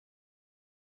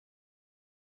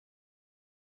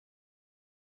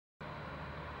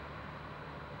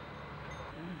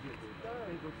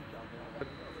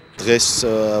დღეს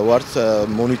ვართ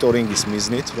მონიტორინგის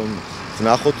მიზნით, რომ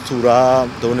ვნახოთ თუ რა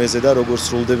დონეზე და როგორ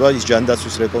სრულდება ის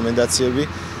ჯანდაცვის რეკომენდაციები,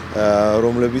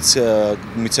 რომლებიც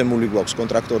მიცემული გვაქვს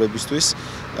კონტრაქტორებისთვის.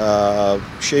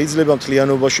 შეიძლება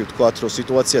მთლიანობაში ვთქვათ, რომ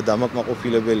სიტუაცია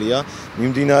დამაკმაყოფილებელია,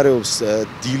 მიმდინარეობს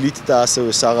დილით და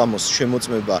ასევე საღამოს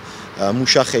შემოწმება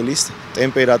მუშახელის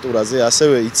ტემპერატურაზე,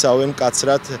 ასევე იცავენ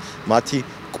მკაცრად მათი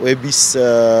კვების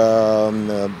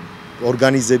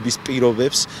ორგანიზების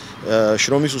პირობებს.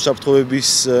 შრომის უსაფრთხოების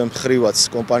მხრივაც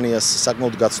კომპანიას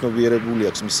საკმაოდ გაცნობიერებული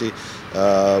აქვს მისი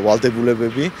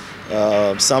ვალდებულებები.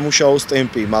 სამუშაოს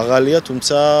ტემპი მაღალია,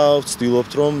 თუმცა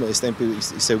ვცდილობთ, რომ ეს ტემპი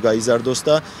ისევ გაიზარდოს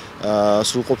და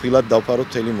სრულყოფილად დავფაროთ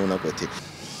მთელი მონაკვეთი.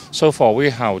 So far, we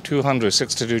have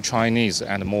 262 Chinese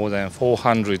and more than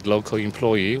 400 local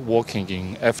employees working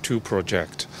in F2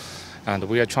 project. And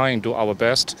we are trying to do our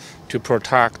best to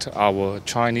protect our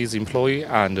Chinese employee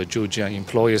and Georgian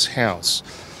employees' health.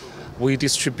 We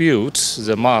distribute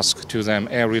the mask to them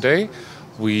every day.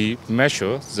 We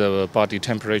measure the body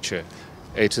temperature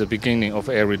at the beginning of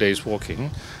every day's working,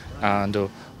 and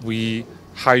we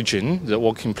hygiene the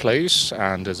working place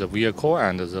and the vehicle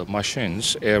and the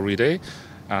machines every day,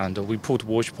 and we put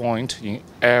wash point in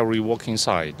every working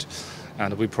site,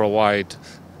 and we provide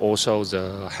also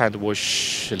the hand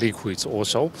wash liquids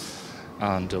also.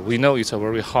 And we know it's a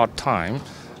very hard time,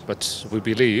 but we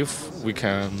believe we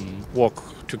can work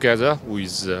together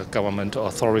with the government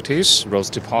authorities, roads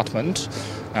department,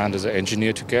 and the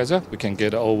engineer together. We can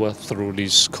get over through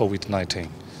this COVID-19.